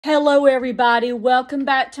Hello everybody, welcome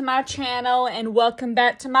back to my channel and welcome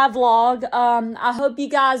back to my vlog. I hope you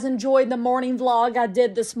guys enjoyed the morning vlog I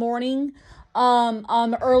did this morning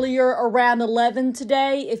earlier around 11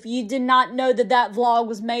 today. If you did not know that vlog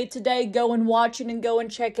was made today, go and watch it and go and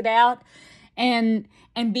check it out. And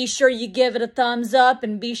be sure you give it a thumbs up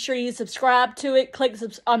and be sure you subscribe to it. Click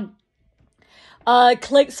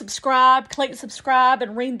subscribe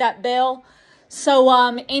and ring that bell. So,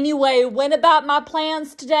 anyway, went about my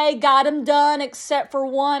plans today, got them done, except for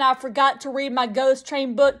one. I forgot to read my Ghost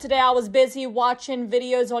Train book today. I was busy watching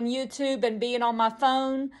videos on YouTube and being on my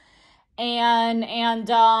phone and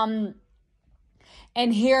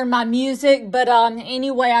hearing my music. But,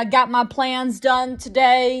 anyway, I got my plans done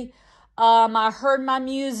today. I heard my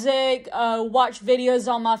music, watched videos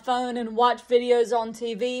on my phone and watched videos on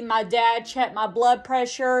TV. My dad checked my blood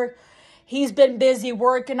pressure. He's been busy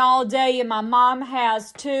working all day, and my mom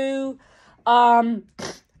has too. My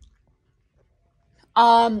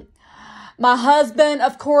husband,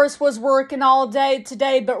 of course, was working all day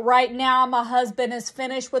today, but right now my husband is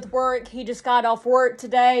finished with work. He just got off work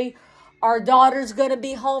today. Our daughter's going to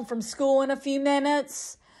be home from school in a few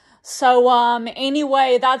minutes. So,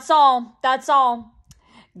 anyway, that's all.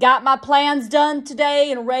 Got my plans done today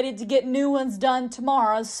and ready to get new ones done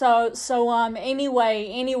tomorrow.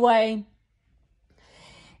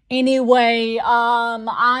 Anyway,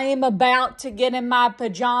 I am about to get in my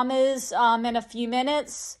pajamas in a few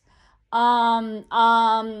minutes. My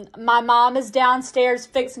mom is downstairs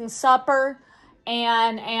fixing supper,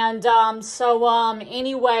 I'm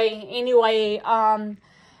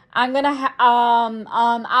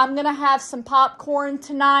gonna have some popcorn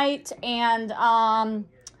tonight and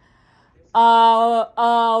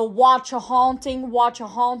watch a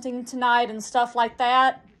haunting tonight and stuff like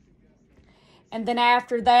that. And then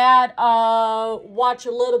after that, watch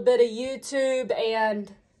a little bit of YouTube and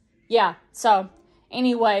yeah. So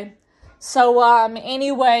anyway, so got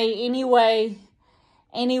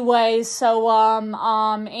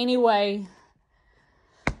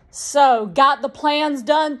the plans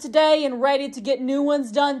done today and ready to get new ones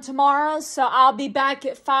done tomorrow. So I'll be back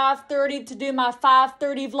at 5:30 to do my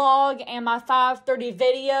 5:30 vlog and my 5:30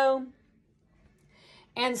 video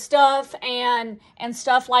and stuff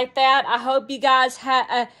like that. I hope you guys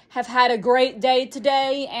have had a great day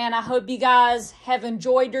today, and I hope you guys have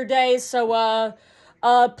enjoyed your day. So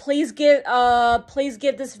please give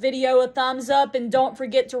this video a thumbs up, and don't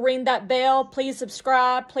forget to ring that bell. Please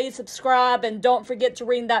subscribe, and don't forget to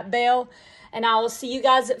ring that bell. And I will see you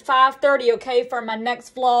guys at 5:30, okay, for my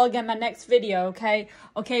next vlog and my next video, okay?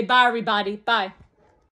 Okay, bye everybody. Bye.